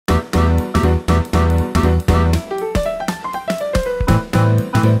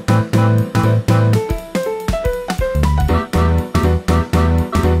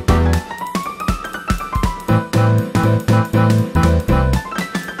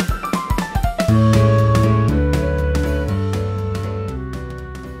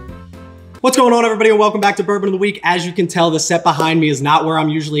What's going on, everybody, and welcome back to Bourbon of the Week. As you can tell, the set behind me is not where I'm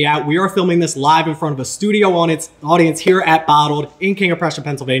usually at. We are filming this live in front of a studio audience here at Bottled in King of Prussia,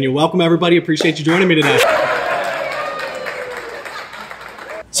 Pennsylvania. Welcome, everybody. Appreciate you joining me today.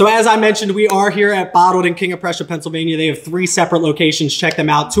 So as I mentioned, we are here at Bottled in King of Prussia, Pennsylvania. They have 3 separate locations. Check them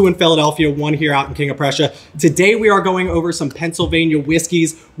out. 2 in Philadelphia, 1 here out in King of Prussia. Today, we are going over some Pennsylvania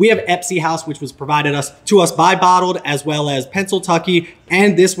whiskeys. We have Espy House, which was provided to us by Bottled, as well as Pennsyltucky,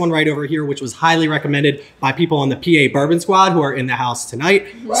 and this one right over here, which was highly recommended by people on the PA Bourbon Squad who are in the house tonight.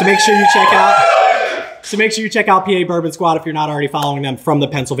 So make sure you check out PA Bourbon Squad if you're not already following them from the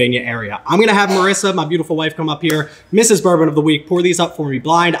Pennsylvania area. I'm gonna have Marissa, my beautiful wife, come up here, Mrs. Bourbon of the Week, pour these up for me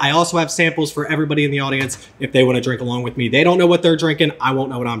blind. I also have samples for everybody in the audience if they want to drink along with me. They don't know what they're drinking. I won't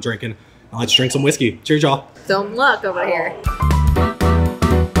know what I'm drinking. Now let's drink some whiskey. Cheers, y'all. Don't look over here.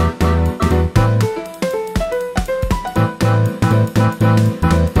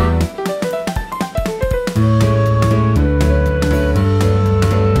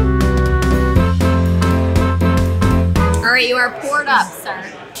 All right, you are poured up, sir.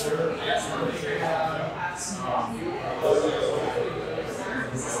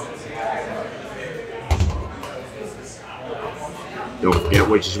 Don't forget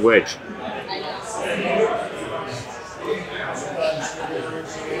which is which.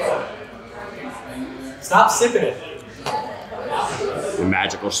 Stop sipping it. The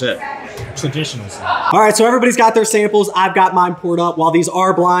magical sip. Traditional sip. All right, so everybody's got their samples. I've got mine poured up. While these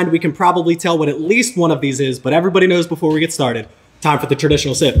are blind, we can probably tell what at least one of these is, but everybody knows before we get started. Time for the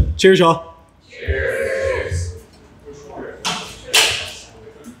traditional sip. Cheers, y'all. Cheers.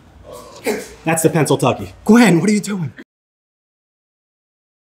 That's the Pennsyltucky. Gwen, what are you doing?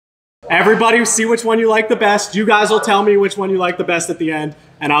 Everybody see which one you like the best. You guys will tell me which one you like the best at the end,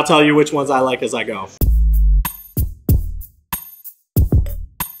 and I'll tell you which ones I like as I go.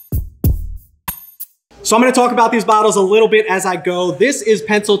 So I'm gonna talk about these bottles a little bit as I go. This is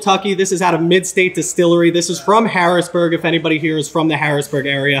Pennsyltucky. This is out of Mid-State Distillery. This is from Harrisburg, if anybody here is from the Harrisburg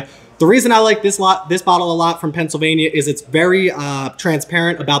area. The reason I like this bottle a lot from Pennsylvania is it's very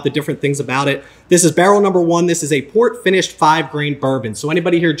transparent about the different things about it. This is barrel number 1. This is a port finished 5-grain bourbon. So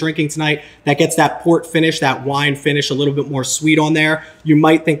anybody here drinking tonight that gets that port finish, that wine finish, a little bit more sweet on there, you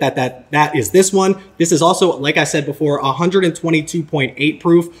might think that is this one. This is also, like I said before, 122.8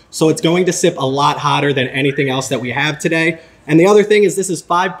 proof. So it's going to sip a lot hotter than anything else that we have today. And the other thing is this is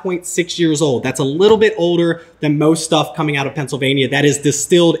 5.6 years old. That's a little bit older than most stuff coming out of Pennsylvania that is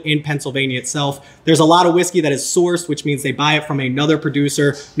distilled in Pennsylvania itself. There's a lot of whiskey that is sourced, which means they buy it from another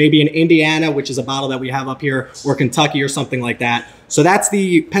producer, maybe in Indiana, which is a bottle that we have up here, or Kentucky or something like that. So that's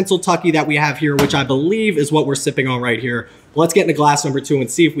the Pennsyltucky that we have here, which I believe is what we're sipping on right here. But let's get into glass number 2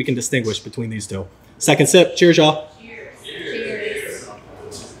 and see if we can distinguish between these two. Second sip. Cheers, y'all.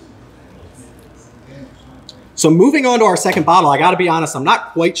 So moving on to our second bottle, I gotta be honest, I'm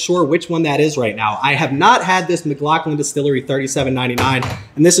not quite sure which one that is right now. I have not had this McLaughlin Distillery 3799,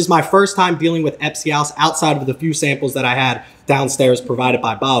 and this is my first time dealing with Espy House outside of the few samples that I had downstairs provided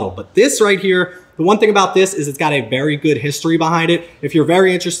by Bottle. But this right here, the one thing about this is it's got a very good history behind it. If you're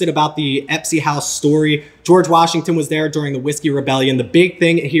very interested about the Espy House story, George Washington was there during the Whiskey Rebellion. The big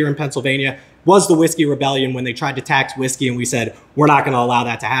thing here in Pennsylvania was the Whiskey Rebellion when they tried to tax whiskey, and we said, we're not gonna allow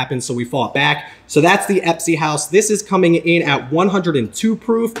that to happen, so we fought back. So that's the Espy House. This is coming in at 102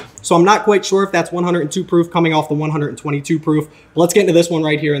 proof, so I'm not quite sure if that's 102 proof coming off the 122 proof. But let's get into this one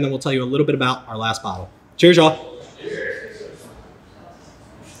right here, and then we'll tell you a little bit about our last bottle. Cheers, y'all.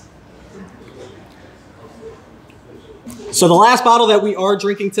 So the last bottle that we are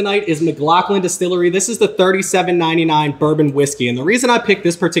drinking tonight is McLaughlin Distillery. This is the 3799 bourbon whiskey. And the reason I picked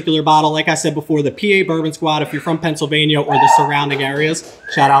this particular bottle, like I said before, the PA Bourbon Squad, if you're from Pennsylvania or the surrounding areas,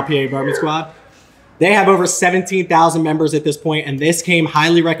 shout out PA Bourbon Squad. They have over 17,000 members at this point, and this came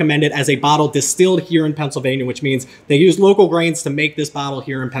highly recommended as a bottle distilled here in Pennsylvania, which means they use local grains to make this bottle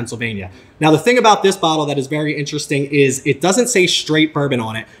here in Pennsylvania. Now, the thing about this bottle that is very interesting is it doesn't say straight bourbon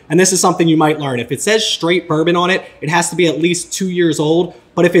on it, and this is something you might learn. If it says straight bourbon on it, it has to be at least 2 years old,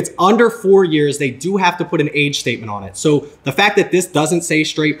 but if it's under 4 years, they do have to put an age statement on it. So the fact that this doesn't say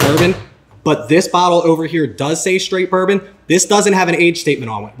straight bourbon, but this bottle over here does say straight bourbon, this doesn't have an age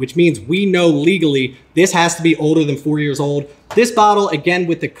statement on it, which means we know legally this has to be older than 4 years old. This bottle, again,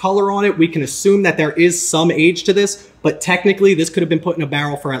 with the color on it, we can assume that there is some age to this, but technically this could have been put in a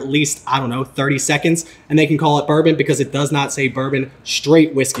barrel for at least, I don't know, 30 seconds, and they can call it bourbon because it does not say bourbon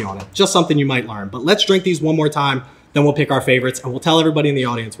straight whiskey on it. Just something you might learn. But let's drink these one more time, then we'll pick our favorites, and we'll tell everybody in the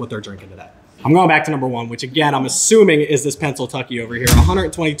audience what they're drinking today. I'm going back to number 1, which again, I'm assuming is this Pennsyltucky over here,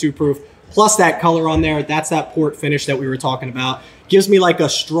 122 proof. plus that color on there. That's that port finish that we were talking about. Gives me like a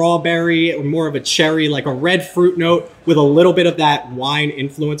strawberry or more of a cherry, like a red fruit note with a little bit of that wine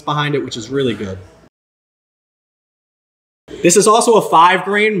influence behind it, which is really good. This is also a 5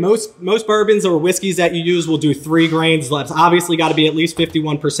 grain. Most bourbons or whiskeys that you use will do 3 grains. That's obviously got to be at least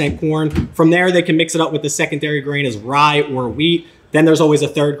 51% corn. From there, they can mix it up with the secondary grain as rye or wheat. Then there's always a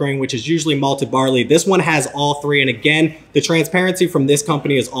 3rd grain, which is usually malted barley. This one has all 3. And again, the transparency from this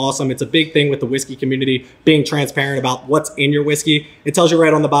company is awesome. It's a big thing with the whiskey community, being transparent about what's in your whiskey. It tells you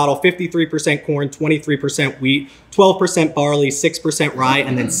right on the bottle, 53% corn, 23% wheat, 12% barley, 6% rye,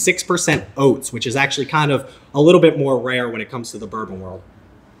 and then 6% oats, which is actually kind of a little bit more rare when it comes to the bourbon world.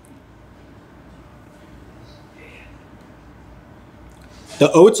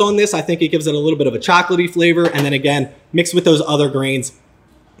 The oats on this, I think it gives it a little bit of a chocolatey flavor. And then again, mixed with those other grains,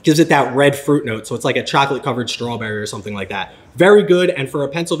 gives it that red fruit note. So it's like a chocolate covered strawberry or something like that. Very good. And for a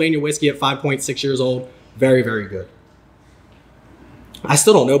Pennsylvania whiskey at 5.6 years old, very, very good. I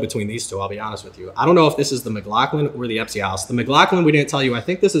still don't know between these two, I'll be honest with you. I don't know if this is the McLaughlin or the Espy House. The McLaughlin, we didn't tell you. I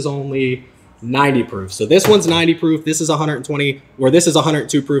think this is only 90 proof. So this one's 90 proof. This is 120, or this is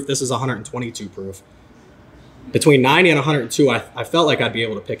 102 proof. This is 122 proof. Between 90 and 102, I felt like I'd be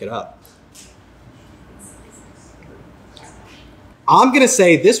able to pick it up. I'm going to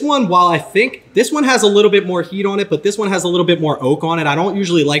say this one, while I think this one has a little bit more heat on it, but this one has a little bit more oak on it. I don't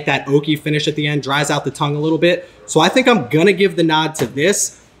usually like that oaky finish at the end, dries out the tongue a little bit. So I think I'm going to give the nod to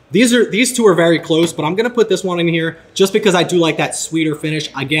this. These two are very close, but I'm going to put this one in here just because I do like that sweeter finish.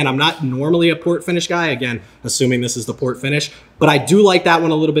 Again, I'm not normally a port finish guy, again, assuming this is the port finish, but I do like that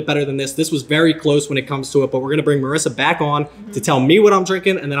one a little bit better than this. This was very close when it comes to it, but we're going to bring Marissa back on to tell me what I'm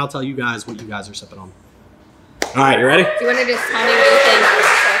drinking, and then I'll tell you guys what you guys are sipping on. All right, you ready? Do you want to just tell me what you think?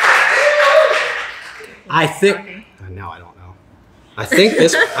 I think, no, I don't know. I think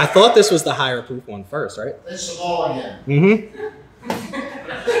this, I thought this was the higher proof one first, right? This is all again. Mm-hmm.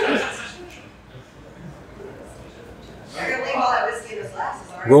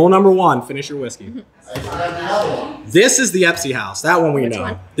 Rule number 1, finish your whiskey. This is the Espy House. That one we know.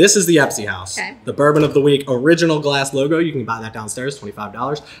 One? This is the Espy House. Okay. The bourbon of the week, original glass logo. You can buy that downstairs,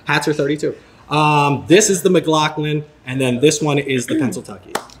 $25. Hats are $32. This is the McLaughlin, and then this one is the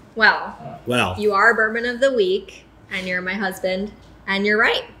Pennsyltucky. Well, you are bourbon of the week, and you're my husband, and you're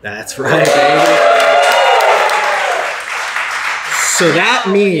right. That's right, baby. So that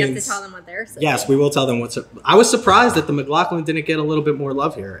means you have to tell them what they're saying. Yes, we will tell them what's. I was surprised that the McLaughlin didn't get a little bit more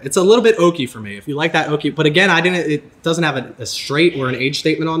love here. It's a little bit oaky for me. If you like that oaky, but again, it doesn't have a straight or an age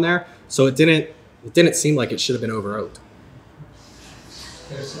statement on there, so it didn't seem like it should have been over oaked.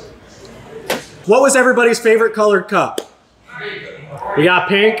 What was everybody's favorite colored cup? We got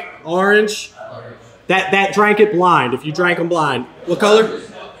pink, orange. That drank it blind. If you drank them blind, what color?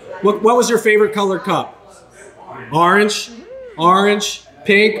 What was your favorite colored cup? Orange. Orange,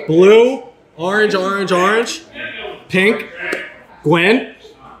 pink, blue, orange, orange, orange, pink, Gwen,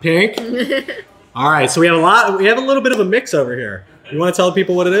 pink. All right, so we have a little bit of a mix over here. You want to tell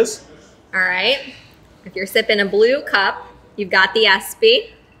people what it is? All right. If you're sipping a blue cup, you've got the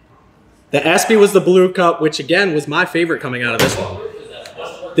Espy. The Espy was the blue cup, which again was my favorite coming out of this one.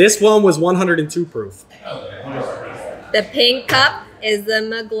 This one was 102 proof. The pink cup is the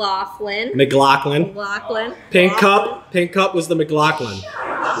McLaughlin. McLaughlin. Pink cup was the McLaughlin.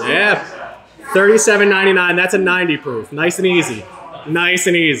 Yeah. $37.99. That's a 90 proof. Nice and easy. Nice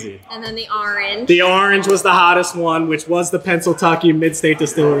and easy. And then the orange. The orange was the hottest one, which was the Pennsyltucky Mid-State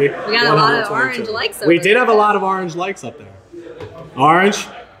Distillery. We got a lot of orange likes over We did have a lot of orange likes up there. Orange.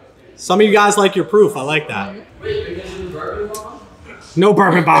 Some of you guys like your proof. I like that. No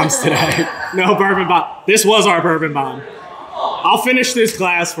bourbon bombs today. No bourbon bomb. This was our bourbon bomb. I'll finish this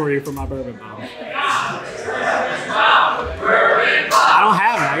glass for you for my bourbon bomb. I don't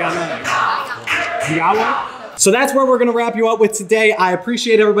have it. I got none. You got one? So that's where we're going to wrap you up with today. I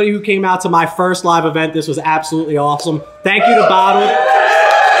appreciate everybody who came out to my first live event. This was absolutely awesome. Thank you to BOTLD.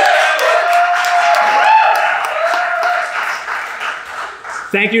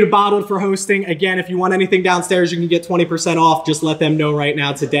 Thank you to BOTLD for hosting. Again, if you want anything downstairs, you can get 20% off. Just let them know right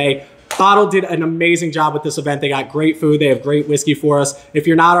now today. BOTLD did an amazing job with this event. They got great food. They have great whiskey for us. If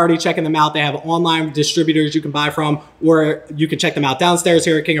you're not already checking them out, they have online distributors you can buy from, or you can check them out downstairs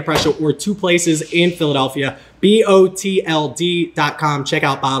here at King of Prussia, or 2 places in Philadelphia, BOTLD.com. Check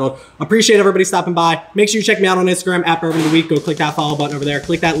out BOTLD. Appreciate everybody stopping by. Make sure you check me out on Instagram at Bourbon of the Week. Go click that follow button over there.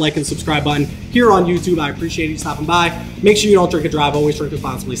 Click that like and subscribe button here on YouTube. I appreciate you stopping by. Make sure you don't drink and drive. Always drink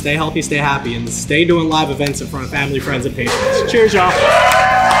responsibly. Stay healthy, stay happy, and stay doing live events in front of family, friends, and patrons. Cheers, y'all.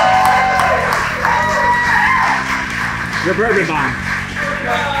 Your bourbon bomb.